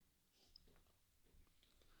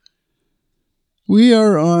We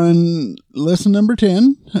are on lesson number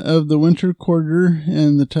 10 of the winter quarter,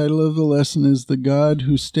 and the title of the lesson is The God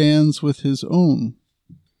Who Stands with His Own.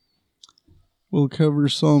 We'll cover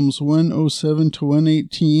Psalms 107 to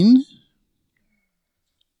 118,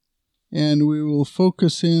 and we will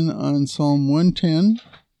focus in on Psalm 110,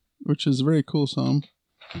 which is a very cool psalm,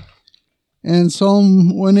 and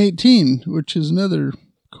Psalm 118, which is another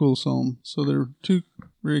cool psalm. So there are two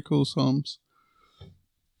very cool psalms.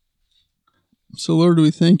 So, Lord,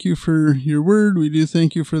 we thank you for your word. We do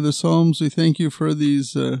thank you for the Psalms. We thank you for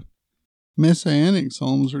these messianic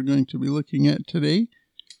Psalms we're going to be looking at today.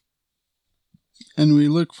 And we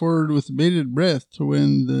look forward with bated breath to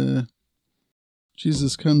when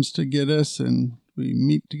Jesus comes to get us and we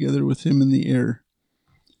meet together with him in the air.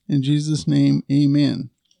 In Jesus' name,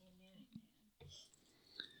 amen.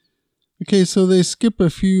 Okay, so they skip a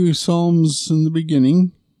few Psalms in the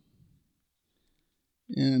beginning.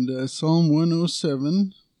 And Psalm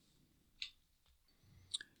 107,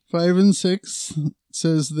 5 and 6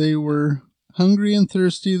 says, They were hungry and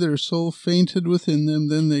thirsty, their soul fainted within them.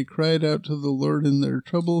 Then they cried out to the Lord in their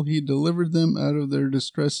trouble. He delivered them out of their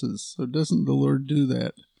distresses. So doesn't the Lord do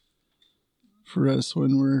that for us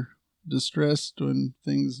when we're distressed, when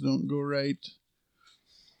things don't go right?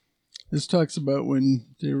 This talks about when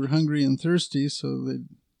they were hungry and thirsty, so they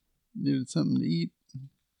needed something to eat.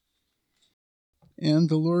 And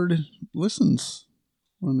the Lord listens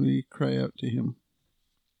when we cry out to him.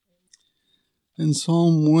 In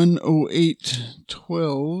Psalm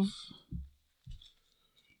 108:12,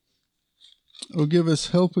 O give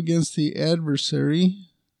us help against the adversary,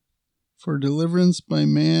 for deliverance by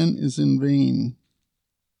man is in vain.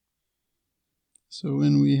 So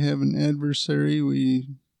when we have an adversary, we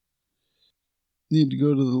need to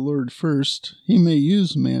go to the Lord first. He may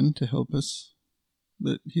use man to help us,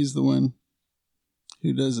 but he's the one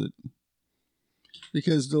who does it,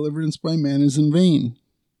 because deliverance by man is in vain,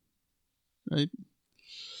 right?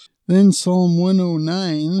 Then Psalm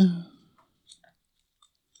 109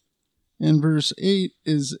 and verse 8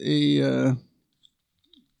 is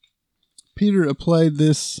Peter applied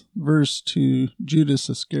this verse to Judas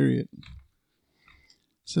Iscariot. It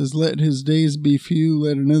says, Let his days be few,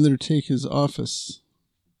 let another take his office.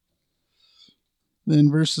 Then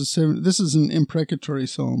verses 7, this is an imprecatory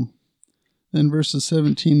psalm. Then verses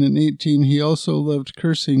 17 and 18, he also loved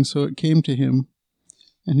cursing, so it came to him,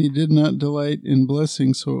 and he did not delight in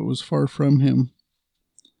blessing, so it was far from him.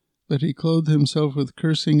 But he clothed himself with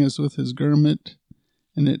cursing as with his garment,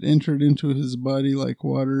 and it entered into his body like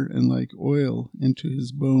water and like oil into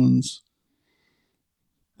his bones.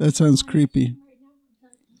 That sounds creepy.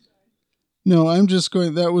 No, I'm just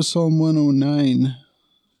going, that was Psalm 109,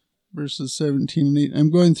 verses 17 and 8.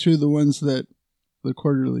 I'm going through the ones that the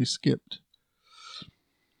quarterly skipped.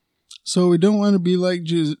 So we don't want to be like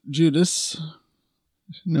Judas,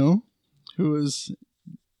 who was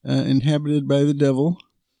inhabited by the devil.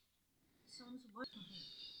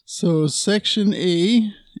 So section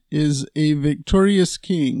A is a victorious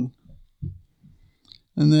king,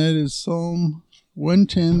 and that is Psalm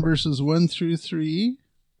 110, verses 1 through 3.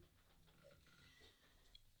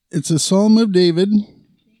 It's a psalm of David,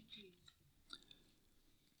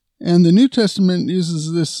 and the New Testament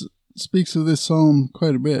speaks of this psalm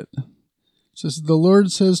quite a bit. It says, The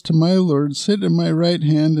Lord says to my Lord, Sit at my right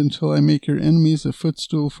hand until I make your enemies a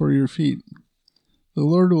footstool for your feet. The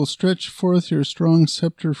Lord will stretch forth your strong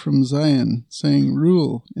scepter from Zion, saying,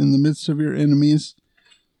 Rule in the midst of your enemies.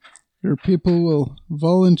 Your people will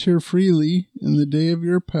volunteer freely in the day of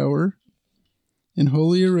your power. In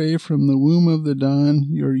holy array from the womb of the dawn,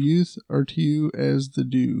 your youth are to you as the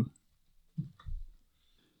dew.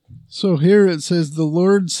 So here it says, The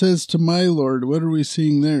Lord says to my Lord. What are we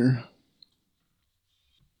seeing there?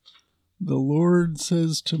 The Lord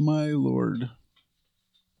says to my Lord.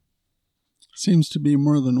 Seems to be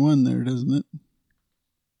more than one there, doesn't it?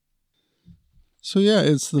 So yeah,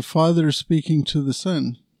 it's the Father speaking to the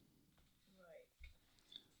Son.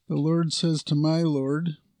 The Lord says to my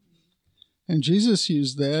Lord. And Jesus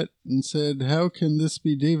used that and said, How can this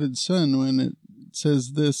be David's son when it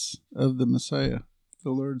says this of the Messiah?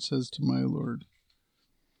 The Lord says to my Lord,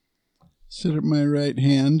 Sit at my right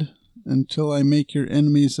hand until I make your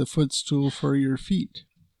enemies a footstool for your feet.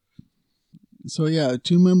 So yeah,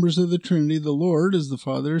 two members of the Trinity. The Lord, as the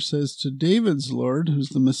Father, says to David's Lord, who's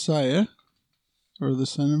the Messiah, or the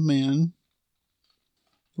Son of Man.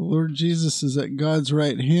 The Lord Jesus is at God's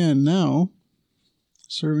right hand now,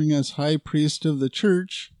 serving as high priest of the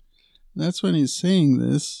church. That's when he's saying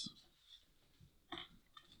this.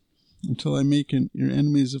 Until I make your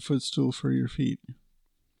enemies a footstool for your feet.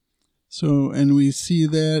 So, and we see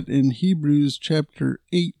that in Hebrews chapter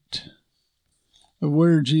 8 of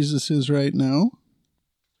where Jesus is right now.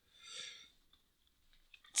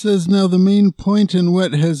 It says, now the main point in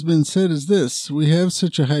what has been said is this: we have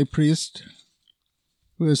such a high priest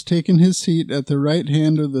who has taken his seat at the right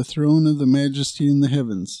hand of the throne of the majesty in the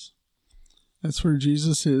heavens. That's where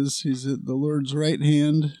Jesus is. He's at the Lord's right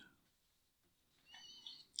hand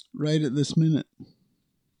right at this minute.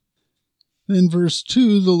 Then verse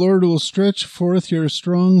 2, the Lord will stretch forth your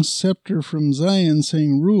strong scepter from Zion,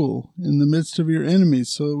 saying, rule in the midst of your enemies.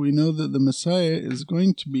 So we know that the Messiah is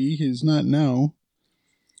going to be, he's not now,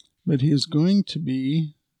 but he is going to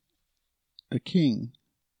be a king.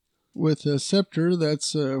 With a scepter,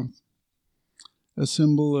 that's a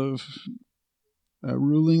symbol of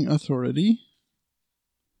ruling authority.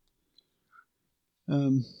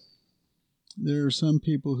 There are some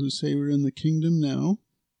people who say we're in the kingdom now.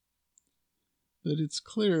 But it's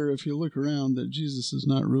clear if you look around that Jesus is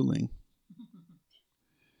not ruling.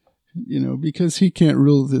 Because he can't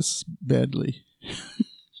rule this badly.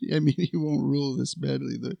 I mean, he won't rule this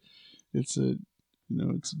badly. It's a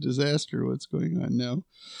disaster what's going on now.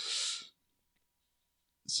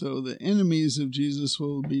 So the enemies of Jesus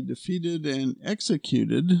will be defeated and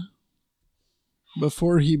executed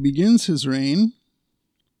before he begins his reign.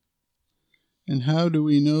 And how do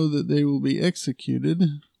we know that they will be executed?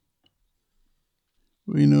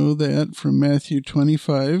 We know that from Matthew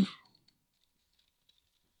 25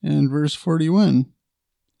 and verse 41.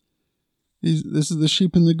 This is the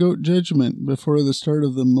sheep and the goat judgment before the start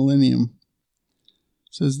of the millennium.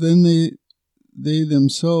 It says, then they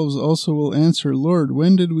themselves also will answer, Lord,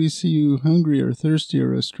 when did we see you hungry or thirsty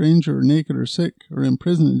or a stranger or naked or sick or in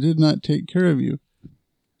prison and did not take care of you?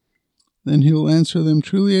 Then he will answer them,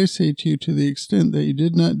 truly I say to you, to the extent that you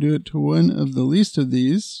did not do it to one of the least of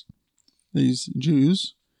these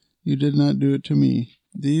Jews, you did not do it to me.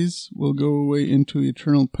 These will go away into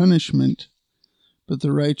eternal punishment, but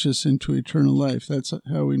the righteous into eternal life. That's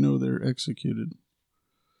how we know they're executed.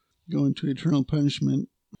 Go into eternal punishment.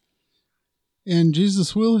 And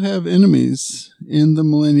Jesus will have enemies in the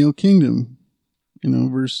millennial kingdom.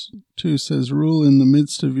 Verse 2 says, rule in the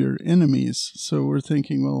midst of your enemies. So we're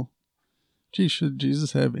thinking, well, should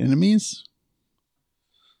Jesus have enemies?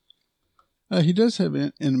 He does have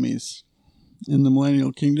enemies in the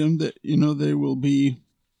millennial kingdom. That they will be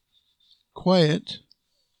quiet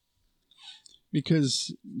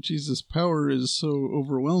because Jesus' power is so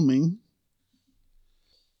overwhelming.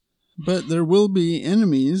 But there will be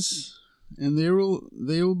enemies, and they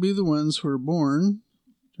will be the ones who are born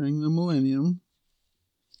during the millennium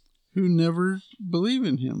who never believe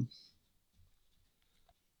in him.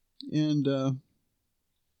 And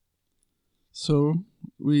so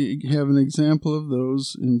we have an example of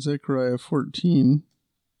those in Zechariah 14.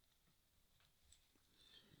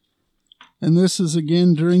 And this is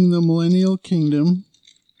again during the millennial kingdom.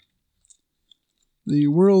 The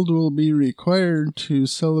world will be required to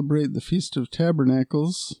celebrate the Feast of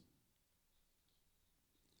Tabernacles.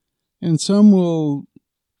 And some will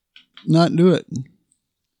not do it.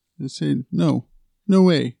 They say, no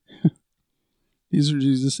way. These are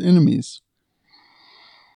Jesus' enemies.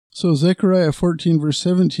 So Zechariah 14 verse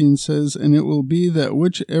 17 says, and it will be that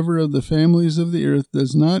whichever of the families of the earth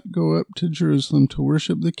does not go up to Jerusalem to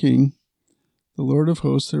worship the King, the Lord of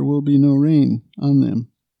hosts, there will be no rain on them.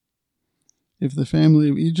 If the family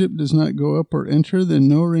of Egypt does not go up or enter, then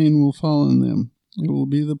no rain will fall on them. It will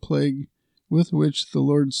be the plague with which the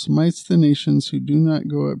Lord smites the nations who do not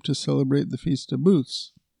go up to celebrate the Feast of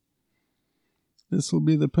Booths. This will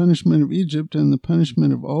be the punishment of Egypt and the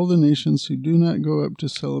punishment of all the nations who do not go up to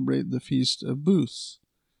celebrate the Feast of Booths.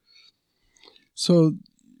 So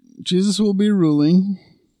Jesus will be ruling.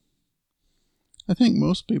 I think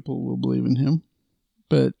most people will believe in him,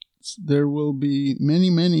 but there will be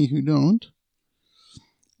many who don't.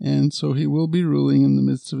 And so he will be ruling in the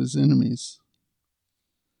midst of his enemies.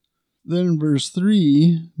 Then in verse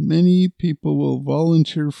 3, many people will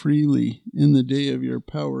volunteer freely in the day of your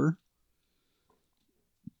power.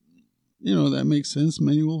 That makes sense.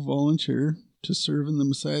 Many will volunteer to serve in the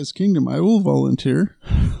Messiah's kingdom. I will volunteer.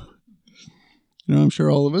 I'm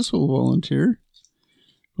sure all of us will volunteer.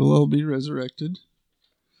 We'll all be resurrected.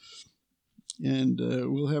 And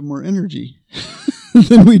we'll have more energy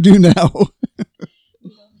than we do now.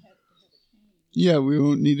 Yeah, we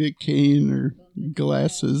won't need a cane or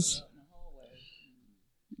glasses.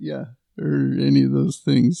 Yeah, or any of those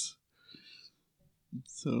things.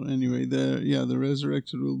 So anyway, the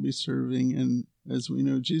resurrected will be serving, and as we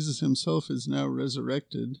know, Jesus himself is now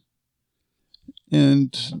resurrected.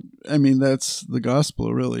 And I mean, that's the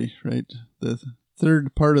gospel, really, right? The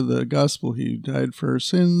third part of the gospel. He died for our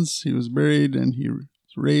sins, he was buried, and he was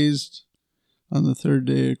raised on the third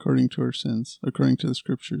day according to our sins, according to the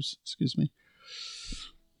scriptures,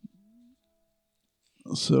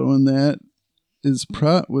 So, and that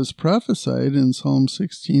was prophesied in Psalm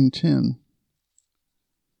 16:10,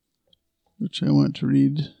 which I want to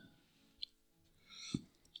read.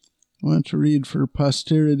 I want to read for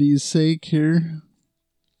posterity's sake here.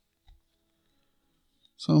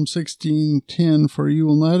 Psalm 16:10, for you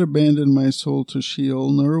will not abandon my soul to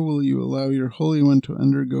Sheol, nor will you allow your Holy One to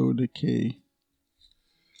undergo decay.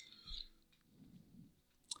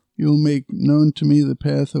 You will make known to me the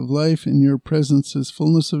path of life. In your presence is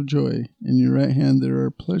fullness of joy. In your right hand there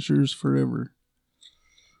are pleasures forever.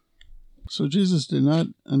 So Jesus did not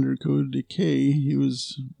undergo decay. He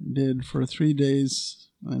was dead for 3 days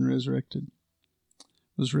and resurrected,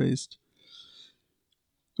 was raised.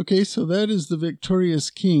 Okay, so that is the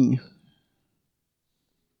victorious king.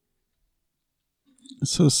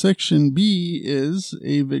 So section B is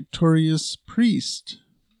a victorious priest.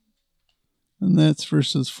 And that's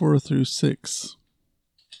verses 4 through 6.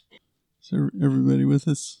 Is everybody with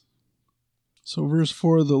us? So verse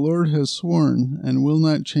 4, the Lord has sworn and will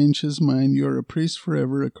not change his mind. You are a priest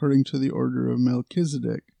forever according to the order of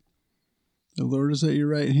Melchizedek. The Lord is at your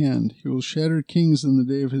right hand. He will shatter kings in the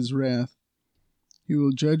day of his wrath. He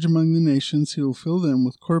will judge among the nations. He will fill them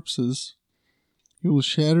with corpses. He will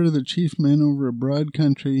shatter the chief men over a broad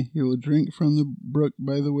country. He will drink from the brook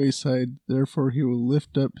by the wayside. Therefore he will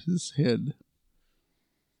lift up his head.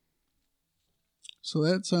 So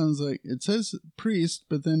that sounds like, it says priest,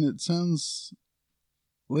 but then it sounds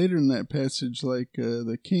later in that passage like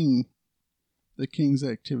the king's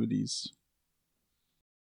activities.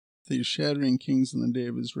 He's shattering kings in the day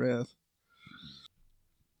of his wrath.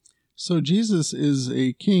 So Jesus is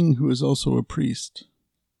a king who is also a priest.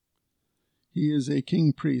 He is a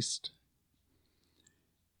king priest,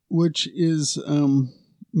 which is,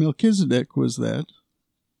 Melchizedek was that.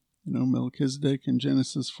 You know, Melchizedek in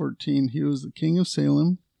Genesis 14, he was the king of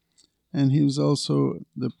Salem, and he was also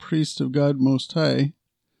the priest of God Most High.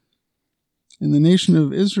 In the nation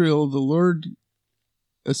of Israel, the Lord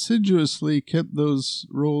assiduously kept those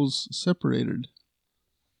roles separated.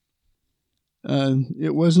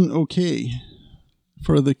 It wasn't okay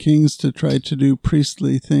for the kings to try to do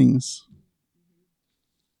priestly things,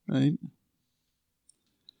 right?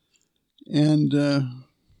 And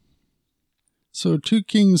so 2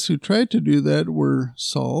 kings who tried to do that were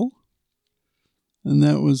Saul, and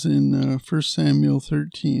that was in 1 Samuel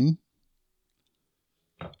 13.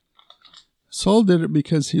 Saul did it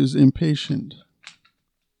because he was impatient.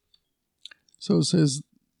 So it says,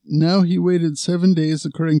 now he waited 7 days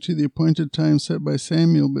according to the appointed time set by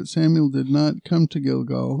Samuel, but Samuel did not come to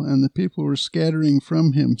Gilgal, and the people were scattering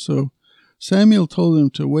from him. So Samuel told him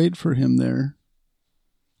to wait for him there,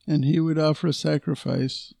 and he would offer a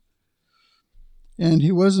sacrifice. And he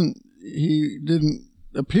didn't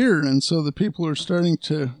appear, and so the people were starting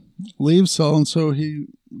to leave Saul, and so he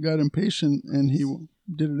got impatient, and he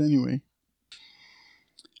did it anyway.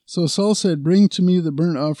 So Saul said, bring to me the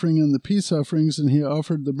burnt offering and the peace offerings, and he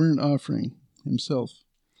offered the burnt offering himself.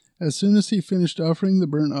 As soon as he finished offering the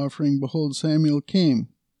burnt offering, behold, Samuel came.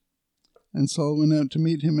 And Saul went out to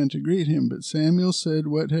meet him and to greet him, but Samuel said,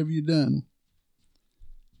 what have you done?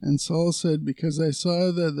 And Saul said, because I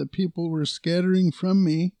saw that the people were scattering from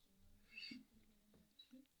me,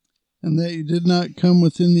 and that you did not come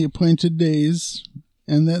within the appointed days,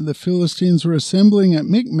 and that the Philistines were assembling at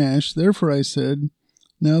Michmash, therefore I said,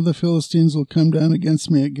 now the Philistines will come down against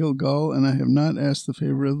me at Gilgal, and I have not asked the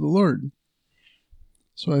favor of the Lord.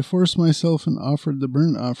 So I forced myself and offered the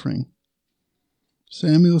burnt offering.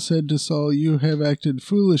 Samuel said to Saul, you have acted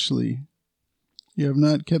foolishly. You have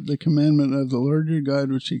not kept the commandment of the Lord your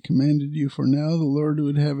God, which he commanded you, for now the Lord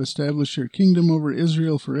would have established your kingdom over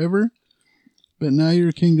Israel forever, but now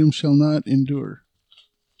your kingdom shall not endure.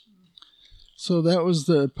 So that was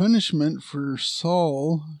the punishment for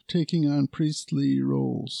Saul taking on priestly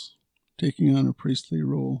roles, taking on a priestly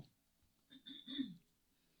role.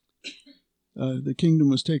 The kingdom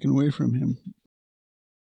was taken away from him.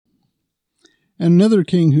 And another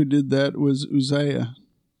king who did that was Uzziah,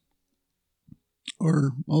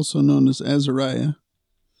 or also known as Azariah.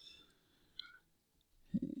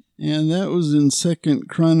 And that was in 2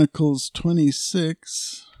 Chronicles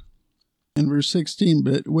 26 and verse 16.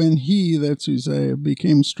 But when he, that's Uzziah,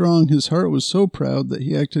 became strong, his heart was so proud that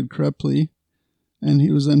he acted corruptly, and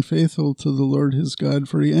he was unfaithful to the Lord his God,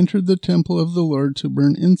 for he entered the temple of the Lord to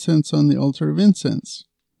burn incense on the altar of incense.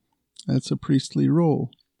 That's a priestly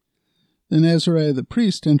role. Then Azariah the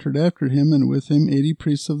priest entered after him, and with him 80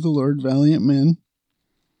 priests of the Lord, valiant men,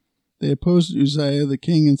 They opposed Uzziah the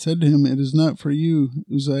king and said to him, "It is not for you,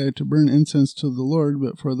 Uzziah, to burn incense to the Lord,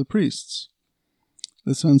 but for the priests,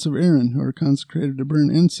 the sons of Aaron, who are consecrated to burn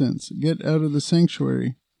incense. Get out of the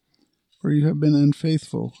sanctuary, for you have been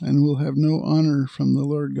unfaithful, and will have no honor from the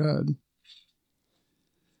Lord God."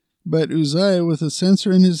 But Uzziah, with a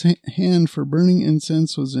censer in his hand for burning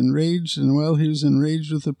incense, was enraged, and while he was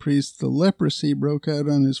enraged with the priests, the leprosy broke out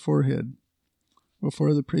on his forehead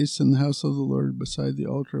before the priests in the house of the Lord beside the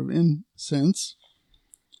altar of incense.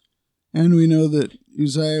 And we know that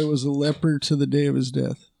Uzziah was a leper to the day of his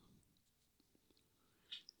death.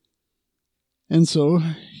 And so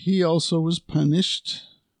he also was punished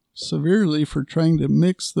severely for trying to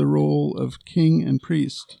mix the role of king and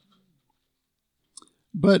priest.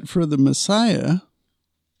 But for the Messiah,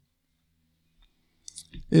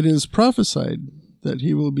 it is prophesied that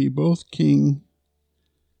he will be both king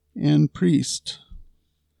and priest.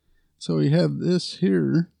 So we have this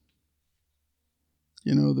here.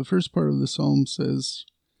 The first part of the psalm says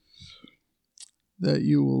that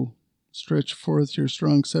you will stretch forth your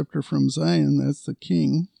strong scepter from Zion. That's the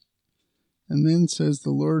king. And then says the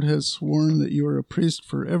Lord has sworn that you are a priest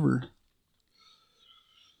forever.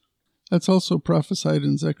 That's also prophesied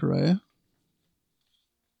in Zechariah.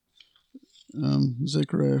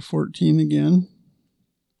 Zechariah 14 again.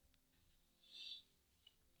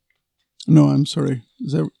 No, I'm sorry.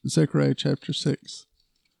 Zechariah chapter 6.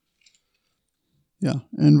 Yeah,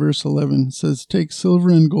 and verse 11 says, "Take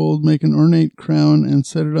silver and gold, make an ornate crown, and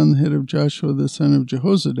set it on the head of Joshua the son of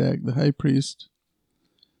Jehozadak, the high priest.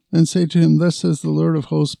 Then say to him, Thus says the Lord of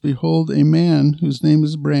hosts, Behold, a man whose name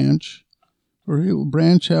is Branch, for he will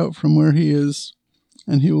branch out from where he is,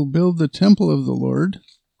 and he will build the temple of the Lord."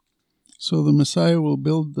 So the Messiah will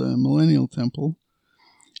build the millennial temple.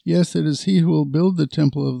 "Yes, it is he who will build the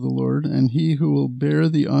temple of the Lord, and he who will bear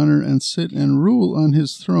the honor and sit and rule on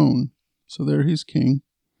his throne." So there he's king.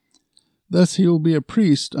 "Thus he will be a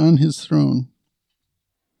priest on his throne,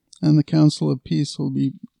 and the council of peace will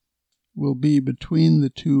be between the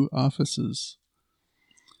two offices."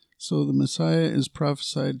 So the Messiah is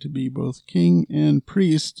prophesied to be both king and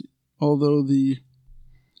priest, although the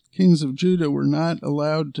kings of Judah were not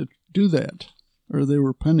allowed to do that, or they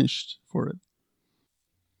were punished for it.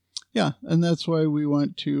 Yeah, and that's why we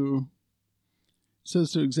want to, it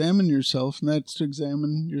says to examine yourself, and that's to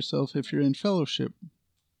examine yourself if you're in fellowship.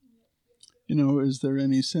 Is there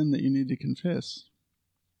any sin that you need to confess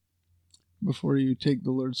before you take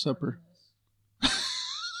the Lord's Supper?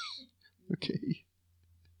 Okay.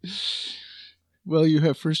 Well, you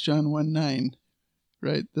have 1 John 1:9,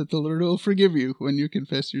 right? That the Lord will forgive you when you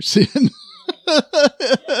confess your sin.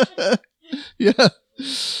 Yeah,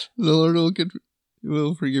 the Lord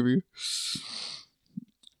will forgive you.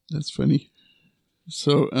 That's funny.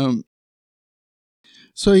 So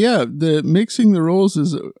yeah, the mixing the roles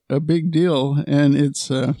is a big deal, and it's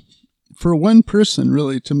for one person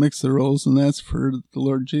really to mix the roles, and that's for the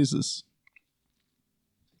Lord Jesus.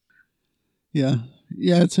 Yeah,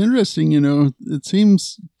 it's interesting. It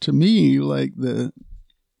seems to me like the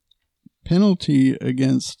penalty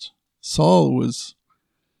against Saul was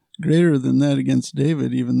greater than that against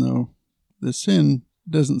David, even though the sin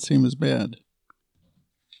doesn't seem as bad,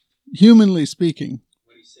 humanly speaking.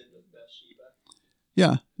 When he sinned with Bathsheba.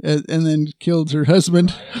 Yeah, and then killed her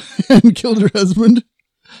husband, and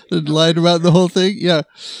lied about the whole thing. Yeah,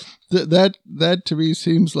 that to me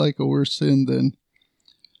seems like a worse sin than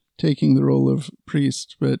taking the role of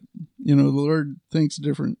priest. But the Lord thinks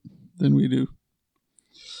different than we do.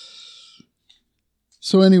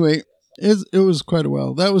 So anyway, it was quite a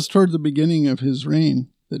while. That was toward the beginning of his reign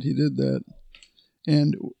that he did that.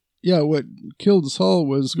 And yeah, what killed Saul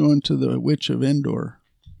was going to the witch of Endor.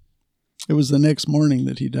 It was the next morning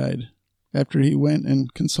that he died, after he went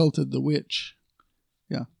and consulted the witch.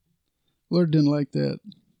 Yeah, Lord didn't like that.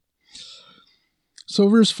 So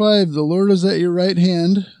verse 5, "The Lord is at your right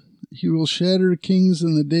hand. He will shatter kings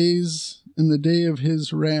in the day of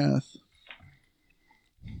his wrath."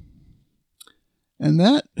 And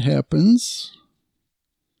that happens.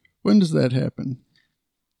 When does that happen?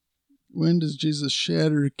 When does Jesus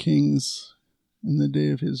shatter kings in the day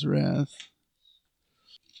of his wrath?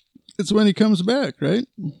 It's when he comes back, right?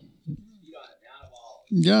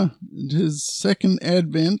 Yeah, his second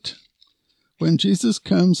advent. When Jesus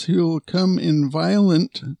comes, he will come in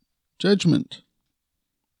violent judgment.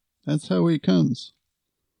 That's how he comes.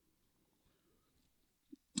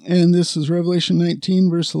 And this is Revelation 19,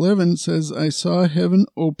 verse 11. It says, "I saw heaven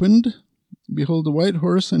opened. Behold, a white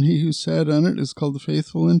horse, and he who sat on it is called the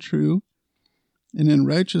Faithful and True. And in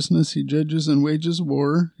righteousness he judges and wages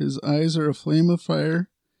war. His eyes are a flame of fire,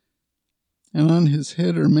 And on his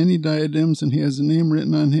head are many diadems, and he has a name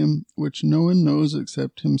written on him which no one knows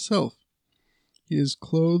except himself. He is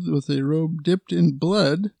clothed with a robe dipped in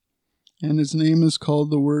blood, and his name is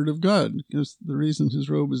called the Word of God. Because the reason his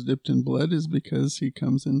robe is dipped in blood is because he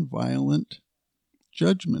comes in violent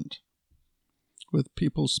judgment with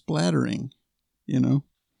people splattering, and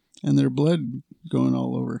their blood going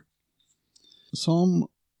all over. Psalm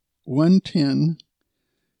 110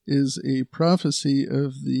 is a prophecy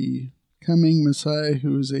of the coming Messiah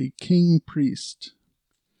who is a king priest.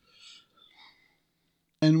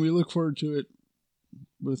 And we look forward to it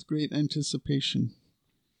with great anticipation.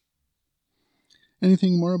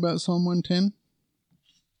 Anything more about Psalm 110?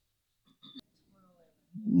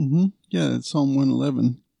 Yeah, it's Psalm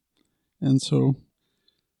 111. And so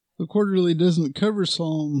the quarterly doesn't cover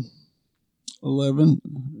Psalm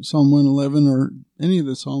 111, or any of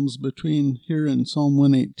the Psalms between here and Psalm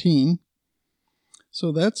 118.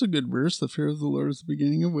 So that's a good verse. The fear of the Lord is the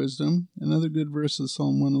beginning of wisdom. Another good verse is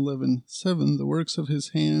Psalm 111:7. The works of his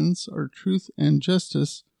hands are truth and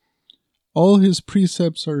justice. All his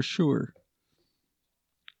precepts are sure.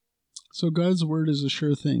 So God's word is a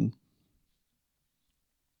sure thing.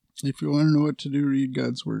 If you want to know what to do, read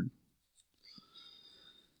God's word.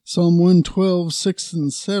 Psalm 112:6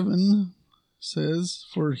 and 7 says,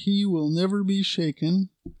 For he will never be shaken.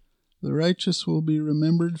 The righteous will be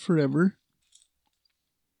remembered forever.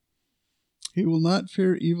 He will not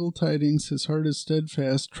fear evil tidings. His heart is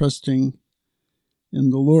steadfast, trusting in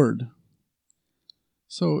the Lord.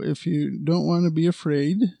 So if you don't want to be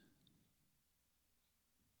afraid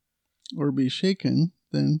or be shaken,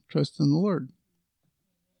 then trust in the Lord.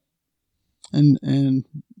 And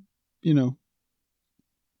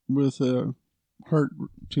with a heart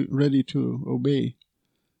ready to obey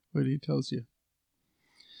what he tells you.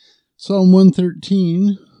 Psalm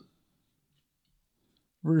 113,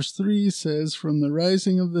 verse 3 says, From the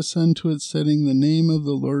rising of the sun to its setting, the name of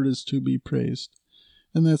the Lord is to be praised.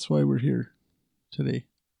 And that's why we're here today,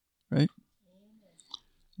 right?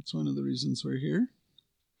 That's one of the reasons we're here.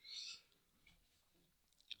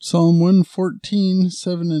 Psalm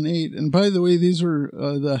 114:7 and 8. And by the way, these are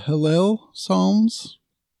the Hallel Psalms,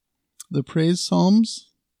 the praise Psalms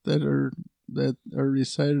that are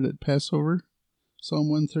recited at Passover. Psalm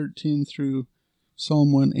 113 through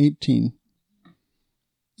Psalm 118.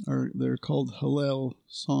 They're called Hallel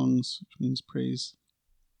songs, which means praise.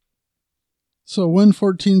 So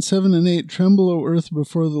 114:7 and 8, Tremble, O earth,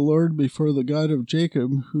 before the Lord, before the God of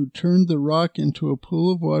Jacob, who turned the rock into a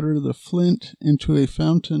pool of water, the flint into a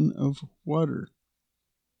fountain of water.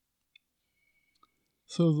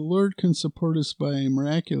 So the Lord can support us by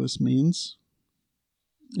miraculous means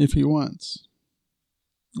if he wants.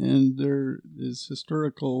 And there is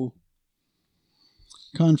historical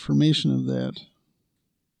confirmation of that.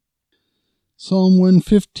 Psalm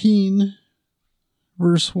 115,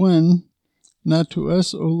 verse 1, Not to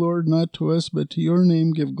us, O Lord, not to us, but to your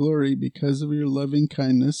name give glory because of your loving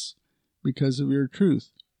kindness, because of your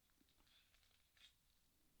truth.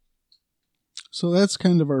 So that's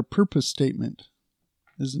kind of our purpose statement,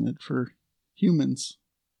 isn't it, for humans?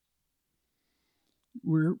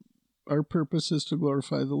 Our purpose is to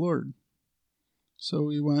glorify the Lord. So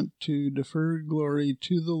we want to defer glory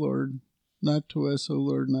to the Lord. Not to us, O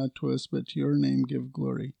Lord, not to us, but to your name give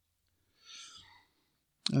glory.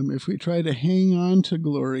 If we try to hang on to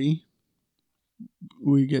glory,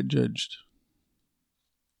 we get judged.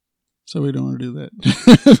 So we don't want to do that.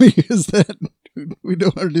 Because we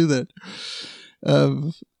don't want to do that.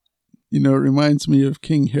 It reminds me of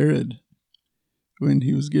King Herod when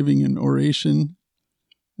he was giving an oration,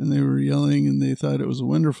 and they were yelling, and they thought it was a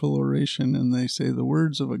wonderful oration, and they say the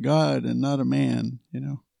words of a God and not a man,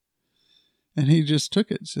 And he just took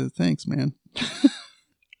it, said, thanks, man.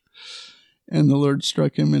 And the Lord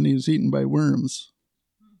struck him, and he was eaten by worms.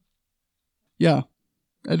 Yeah,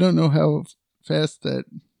 I don't know how fast that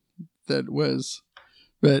was,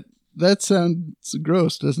 but that sounds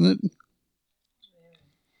gross, doesn't it?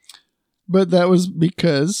 But that was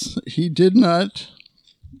because he did not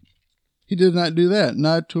do that.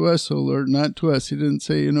 Not to us, O Lord, not to us. He didn't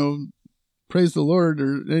say, praise the Lord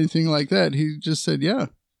or anything like that. He just said, yeah,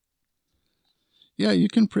 you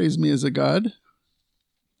can praise me as a God.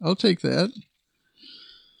 I'll take that.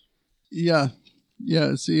 Yeah.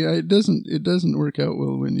 See, it doesn't work out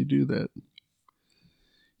well when you do that.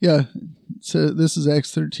 Yeah. So this is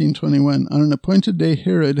Acts 13:21. On an appointed day,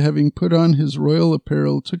 Herod, having put on his royal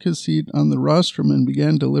apparel, took his seat on the rostrum and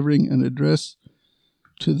began delivering an address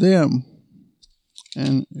to them.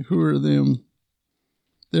 And who are them?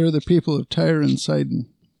 They're the people of Tyre and Sidon.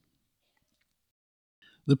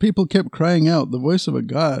 The people kept crying out, the voice of a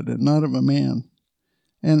God and not of a man.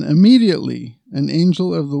 And immediately an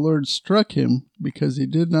angel of the Lord struck him because he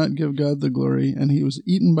did not give God the glory, and he was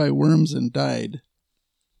eaten by worms and died.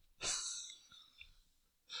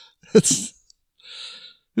 It's,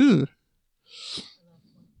 yeah,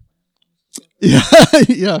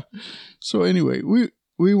 yeah. So anyway,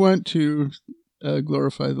 we want to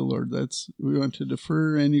glorify the Lord. We want to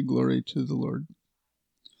defer any glory to the Lord.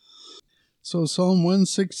 So Psalm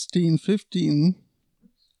 116:15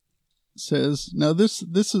 says, now this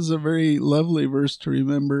is a very lovely verse to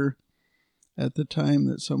remember at the time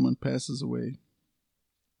that someone passes away.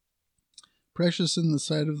 Precious in the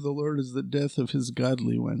sight of the Lord is the death of his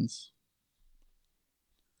godly ones.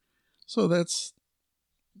 So that's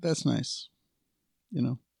nice. You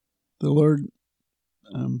know, the Lord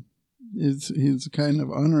he's kind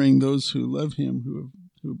of honoring those who love him,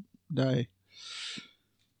 who die.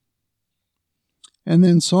 And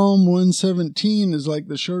then Psalm 117 is like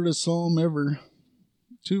the shortest psalm ever.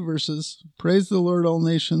 2 verses. Praise the Lord, all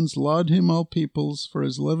nations. Laud him, all peoples, for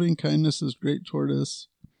his loving kindness is great toward us,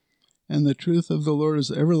 and the truth of the Lord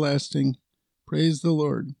is everlasting. Praise the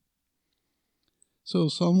Lord. So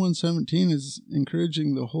Psalm 117 is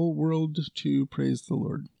encouraging the whole world to praise the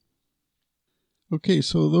Lord. Okay,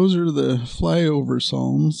 so those are the flyover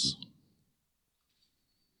psalms.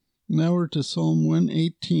 Now we're to Psalm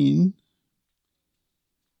 118.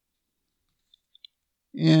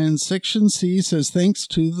 And section C says, thanks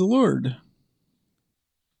to the Lord.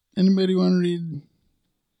 Anybody want to read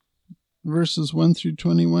verses 1 through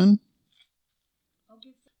 21?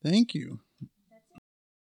 Thank you.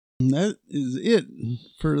 And that is it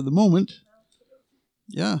for the moment.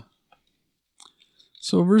 Yeah.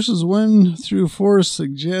 So verses 1 through 4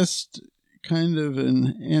 suggest kind of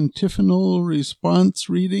an antiphonal response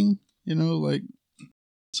reading. You know, like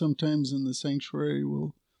sometimes in the sanctuary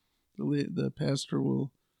the pastor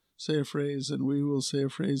will say a phrase and we will say a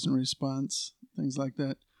phrase in response, things like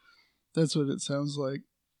that. That's what it sounds like.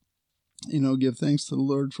 You know, give thanks to the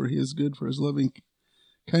Lord, for he is good, for his loving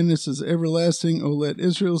kindness is everlasting. Oh, let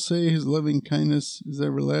Israel say his loving kindness is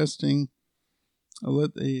everlasting. Oh,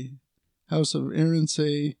 let the house of Aaron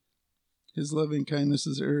say his loving kindness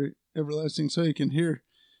is everlasting. So you can hear,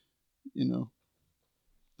 you know,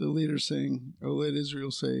 the leader saying, oh, let Israel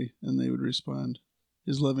say, and they would respond,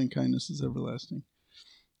 his loving kindness is everlasting.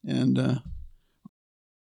 And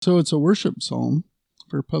so it's a worship psalm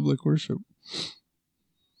for public worship.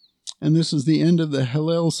 And this is the end of the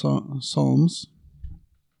Hallel Psalms.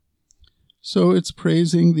 So it's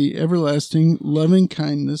praising the everlasting loving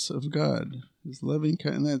kindness of God. His loving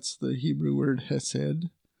kindness, that's the Hebrew word hesed,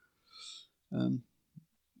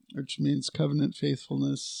 which means covenant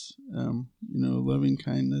faithfulness, loving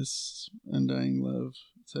kindness, undying love,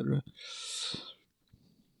 etc.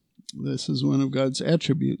 This is one of God's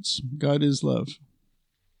attributes. God is love.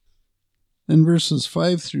 Then verses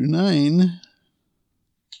 5 through 9,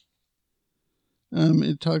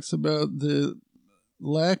 it talks about the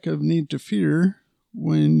lack of need to fear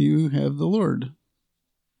when you have the Lord.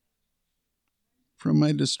 From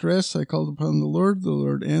my distress I called upon the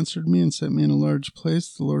Lord answered me and set me in a large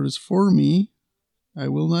place. The Lord is for me, I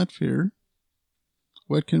will not fear.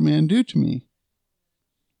 What can man do to me?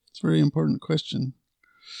 It's a very important question.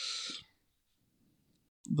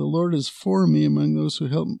 The Lord is for me among those who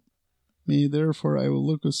help me, therefore I will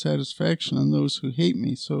look with satisfaction on those who hate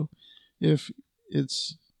me. So if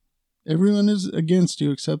it's everyone is against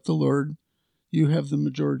you except the Lord, you have the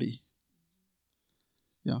majority.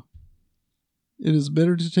 Yeah. It is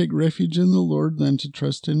better to take refuge in the Lord than to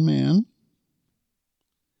trust in man.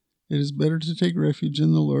 It is better to take refuge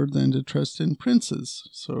in the Lord than to trust in princes.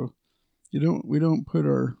 So we don't put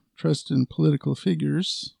our trust in political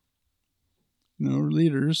figures,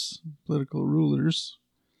 leaders, political rulers,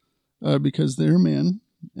 because they're men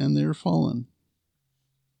and they're fallen,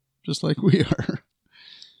 just like we are.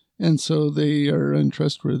 And so they are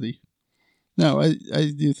untrustworthy. Now, I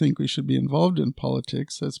do think we should be involved in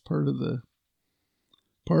politics. That's part of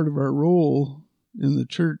our role in the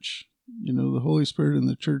church. The Holy Spirit in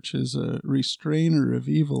the church is a restrainer of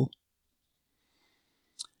evil.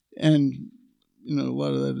 And, a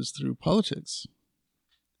lot of that is through politics.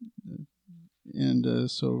 And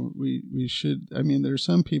so we should, there are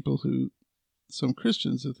some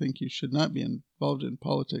Christians who think you should not be involved in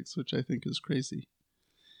politics, which I think is crazy.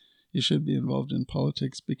 You should be involved in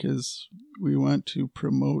politics because we want to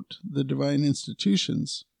promote the divine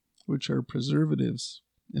institutions, which are preservatives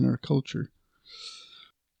in our culture.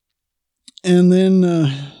 And then,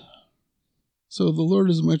 so the Lord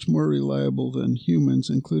is much more reliable than humans,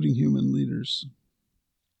 including human leaders.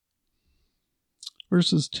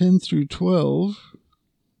 verses 10 through 12.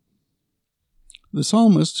 The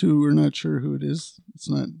psalmist, who we're not sure who it is, it's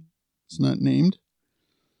not named,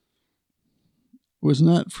 was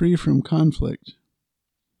not free from conflict,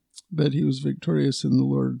 but he was victorious in the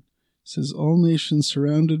Lord. It says, all nations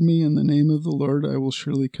surrounded me. In the name of the Lord, I will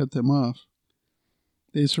surely cut them off.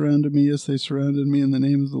 They surrounded me, yes, they surrounded me. In the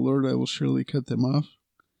name of the Lord, I will surely cut them off.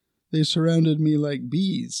 They surrounded me like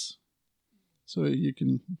bees. So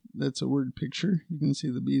that's a word picture. You can see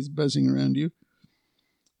the bees buzzing around you.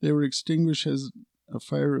 They were extinguished as a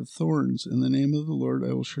fire of thorns. In the name of the Lord,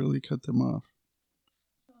 I will surely cut them off.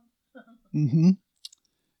 Mm-hmm.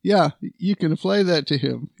 Yeah, you can apply that to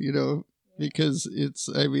him, because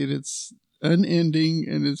it's unending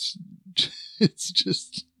and it's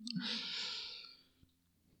just.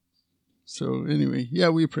 So anyway, yeah,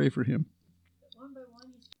 we pray for him.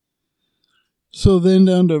 So then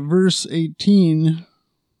down to verse 18,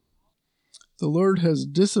 the Lord has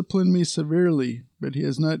disciplined me severely, but he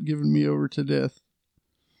has not given me over to death.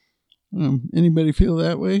 Anybody feel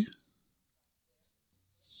that way?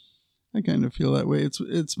 I kind of feel that way.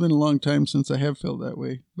 It's been a long time since I have felt that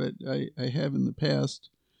way, but I have in the past.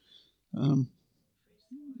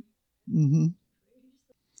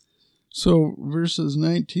 So verses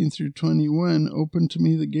 19 through 21, open to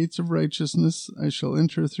me the gates of righteousness. I shall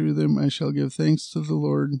enter through them. I shall give thanks to the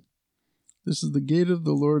Lord. This is the gate of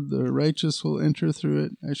the Lord. The righteous will enter through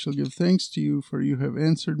it. I shall give thanks to you, for you have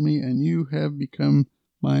answered me, and you have become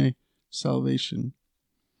my salvation.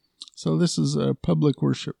 So this is a public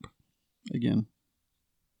worship again.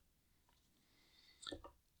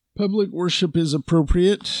 Public worship is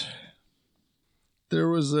appropriate. There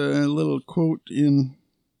was a little quote in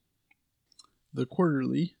the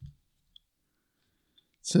Quarterly.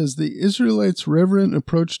 It says, the Israelites' reverent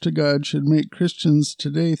approach to God should make Christians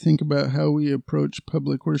today think about how we approach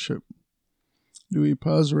public worship. Do we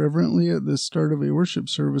pause reverently at the start of a worship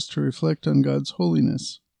service to reflect on God's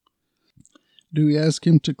holiness? Do we ask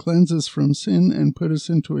him to cleanse us from sin and put us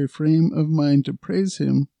into a frame of mind to praise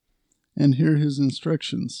him and hear his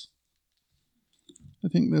instructions? I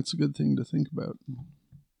think that's a good thing to think about.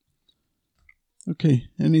 Okay,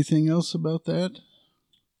 anything else about that?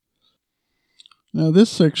 Now this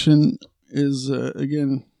section is,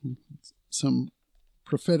 again, some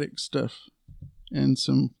prophetic stuff, and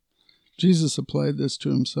Jesus applied this to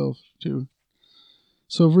himself too.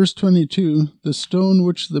 So verse 22, the stone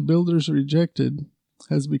which the builders rejected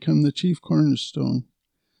has become the chief cornerstone.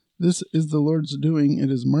 This is the Lord's doing. It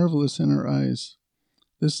is marvelous in our eyes.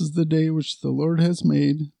 This is the day which the Lord has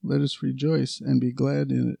made. Let us rejoice and be glad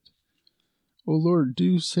in it. O Lord,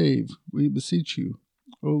 do save, we beseech you.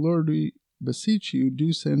 O Lord, we beseech you,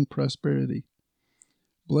 do send prosperity.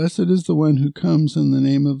 Blessed is the one who comes in the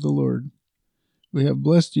name of the Lord. We have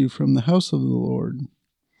blessed you from the house of the Lord.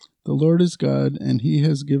 The Lord is God, and he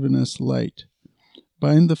has given us light.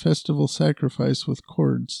 Bind the festival sacrifice with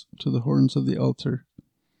cords to the horns of the altar.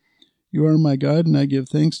 You are my God, and I give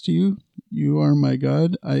thanks to you. You are my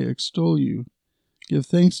God, I extol you. Give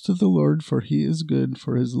thanks to the Lord, for he is good,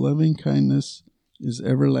 for his loving kindness is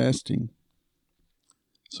everlasting.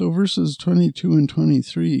 So verses 22 and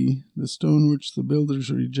 23, the stone which the builders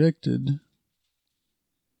rejected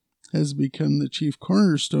has become the chief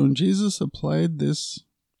cornerstone. Jesus applied this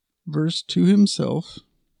verse to himself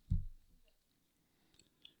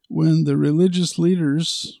when the religious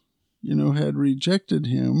leaders, had rejected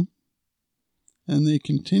him, and they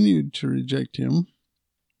continued to reject him.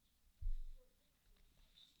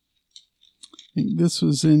 I think this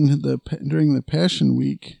was during the Passion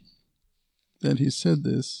Week that he said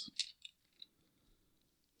this.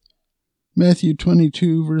 Matthew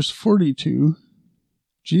 22, verse 42,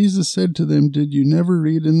 Jesus said to them, did you never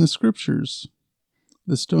read in the Scriptures?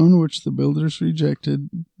 The stone which the builders rejected,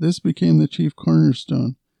 this became the chief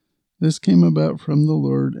cornerstone. This came about from the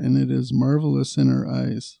Lord, and it is marvelous in our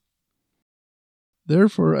eyes.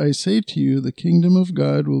 Therefore I say to you, the kingdom of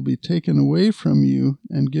God will be taken away from you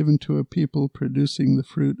and given to a people producing the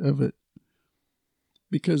fruit of it,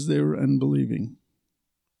 because they were unbelieving.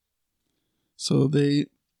 So the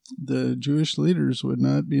Jewish leaders would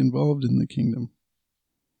not be involved in the kingdom.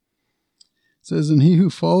 It says, and he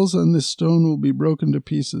who falls on this stone will be broken to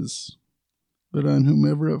pieces, but on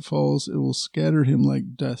whomever it falls, it will scatter him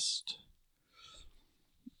like dust.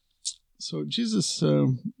 So Jesus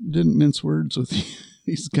didn't mince words with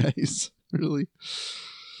these guys, really.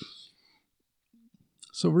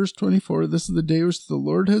 So verse 24, this is the day which the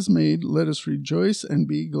Lord has made. Let us rejoice and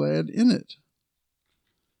be glad in it.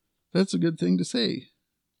 That's a good thing to say.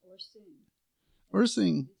 Or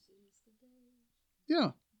sing.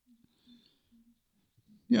 Yeah.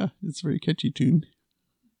 Yeah, it's a very catchy tune.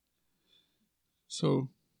 So,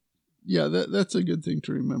 yeah, that's a good thing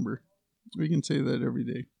to remember. We can say that every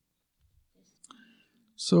day.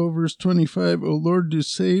 So, verse 25, O Lord, do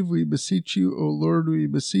save, we beseech you. O Lord, we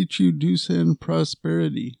beseech you, do send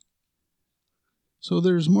prosperity. So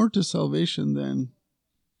there's more to salvation than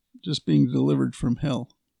just being delivered from hell,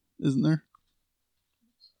 isn't there?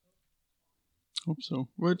 Hope so.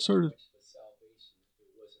 What sort of...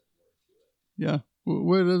 Yeah.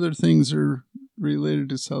 What other things are related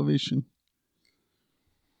to salvation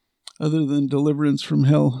other than deliverance from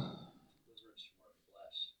hell?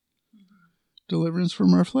 Deliverance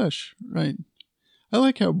from our flesh, right. I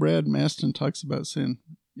like how Brad Maston talks about sin.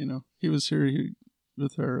 You know, he was here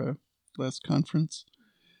with our last conference,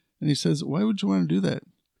 and he says, why would you want to do that?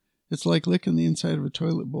 It's like licking the inside of a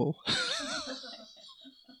toilet bowl.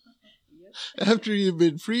 After you've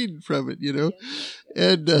been freed from it, you know.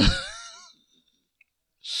 And,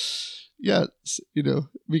 yeah, you know,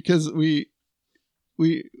 because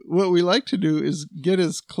what we like to do is get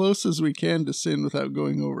as close as we can to sin without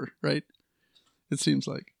going over, right? It seems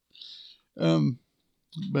like.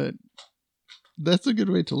 But that's a good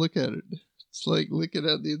way to look at it. It's like licking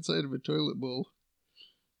out the inside of a toilet bowl.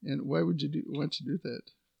 And why would you want to do that?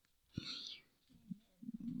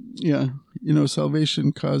 Yeah, you know,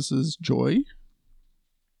 salvation causes joy.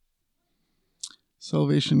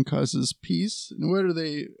 Salvation causes peace. And what are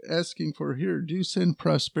they asking for here? Do send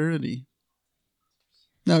prosperity.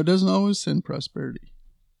 Now, it doesn't always send prosperity.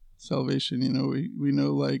 Salvation, you know, we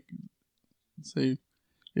know, like, say,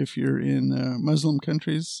 if you're in Muslim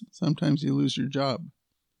countries, sometimes you lose your job.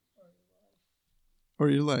 Or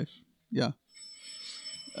your life, yeah.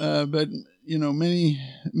 But, you know,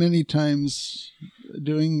 many times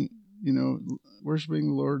doing, you know, worshiping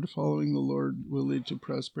the Lord, following the Lord will lead to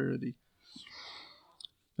prosperity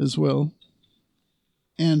as well.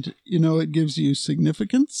 And, you know, it gives you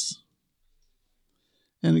significance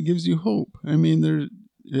and it gives you hope. I mean,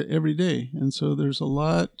 every day. And so there's a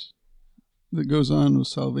lot that goes on with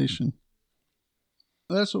salvation.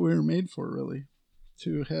 That's what we were made for, really,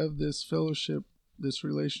 to have this fellowship, this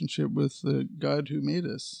relationship with the God who made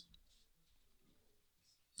us.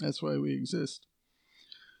 That's why we exist.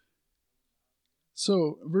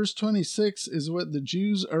 So, verse 26 is what the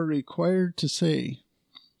Jews are required to say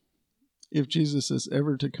if Jesus is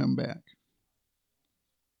ever to come back,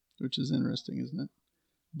 which is interesting, isn't it?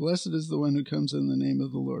 Blessed is the one who comes in the name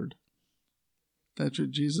of the Lord. That's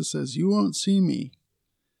what Jesus says. You won't see me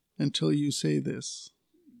until you say this.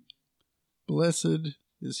 Blessed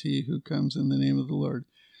is he who comes in the name of the Lord.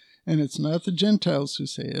 And it's not the Gentiles who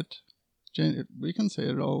say it. We can say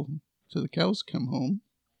it all till the cows come home.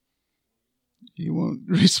 You won't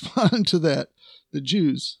respond to that. The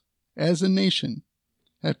Jews, as a nation,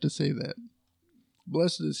 have to say that.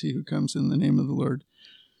 Blessed is he who comes in the name of the Lord.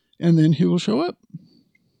 And then he will show up.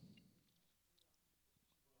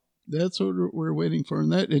 That's what we're waiting for.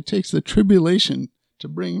 And that it takes the tribulation to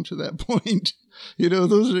bring him to that point. You know,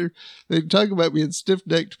 they talk about being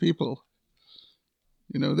stiff-necked people.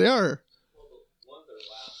 You know, they are.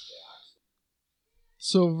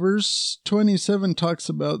 So verse 27 talks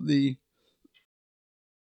about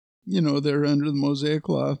they're under the Mosaic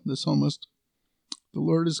law, the psalmist. The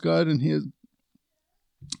Lord is God, and he has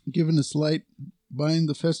given us light. Bind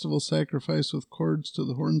the festival sacrifice with cords to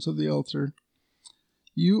the horns of the altar.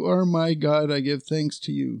 You are my God, I give thanks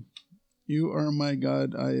to you. You are my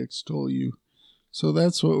God, I extol you. So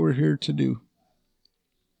that's what we're here to do.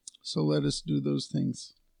 So let us do those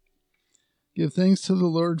things. Give thanks to the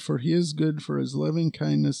Lord, for he is good, for his loving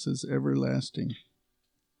kindness is everlasting.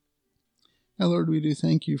 Now, Lord, we do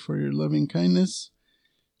thank you for your loving kindness.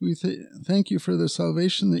 We thank you for the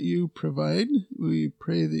salvation that you provide. We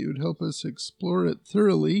pray that you would help us explore it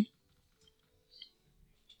thoroughly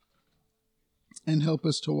and help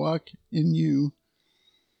us to walk in you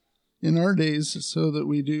in our days so that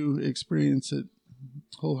we do experience it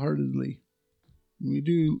wholeheartedly. We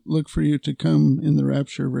do look for you to come in the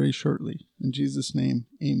rapture very shortly. In Jesus' name,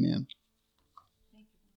 amen.